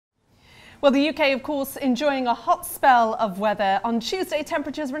Well, the UK, of course, enjoying a hot spell of weather. On Tuesday,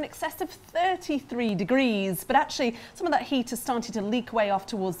 temperatures were in excess of 33 degrees, but actually some of that heat is starting to leak away off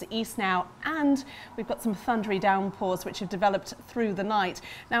towards the east now, and we've got some thundery downpours which have developed through the night.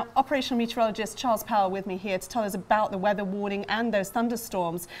 Now, operational meteorologist Charles Powell with me here to tell us about the weather warning and those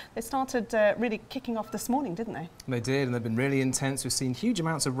thunderstorms. They started really kicking off this morning, didn't they? They did, and they've been really intense. We've seen huge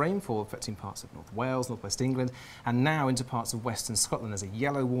amounts of rainfall affecting parts of North Wales, North West England, and now into parts of Western Scotland. There's a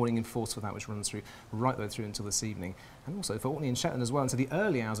yellow warning in force for that, which runs through right the way through until this evening, and also for Orkney and Shetland as well into the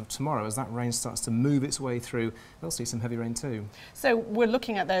early hours of tomorrow. As that rain starts to move its way through, they'll see some heavy rain too. So we're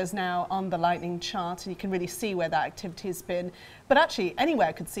looking at those now on the lightning chart, and you can really see where that activity has been. But actually,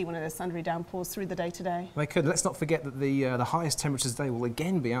 anywhere could see one of those thundery downpours through the day today. They could. Let's not forget that the highest temperatures today will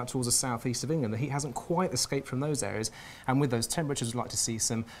again be out towards the southeast of England. The heat hasn't quite escaped from those areas, and with those temperatures, we'd like to see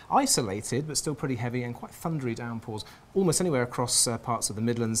some isolated but still pretty heavy and quite thundery downpours almost anywhere across parts of the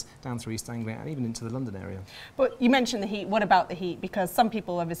Midlands, down through East Anglia and even into the London area. But you mentioned the heat. What about the heat? Because some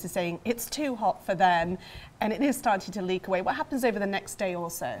people are obviously saying it's too hot for them, and it is starting to leak away. What happens over the next day or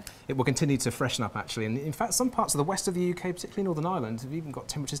so? It will continue to freshen up, actually, and in fact some parts of the west of the UK, particularly Northern Ireland, have even got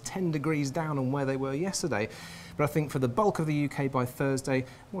temperatures 10 degrees down on where they were yesterday. But I think for the bulk of the UK by Thursday,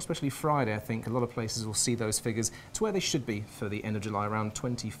 more especially Friday, I think a lot of places will see those figures to where they should be for the end of July, around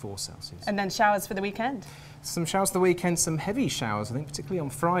 24 Celsius. And then showers for the weekend? Some showers for the weekend, some heavy showers, I think, particularly on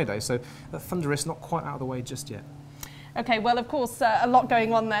Friday, so the thunderous not quite out of the way just yet. OK, well, of course, a lot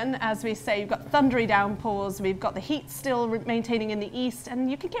going on then. As we say, you've got thundery downpours, we've got the heat still maintaining in the east, and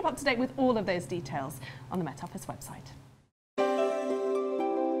you can keep up to date with all of those details on the Met Office website.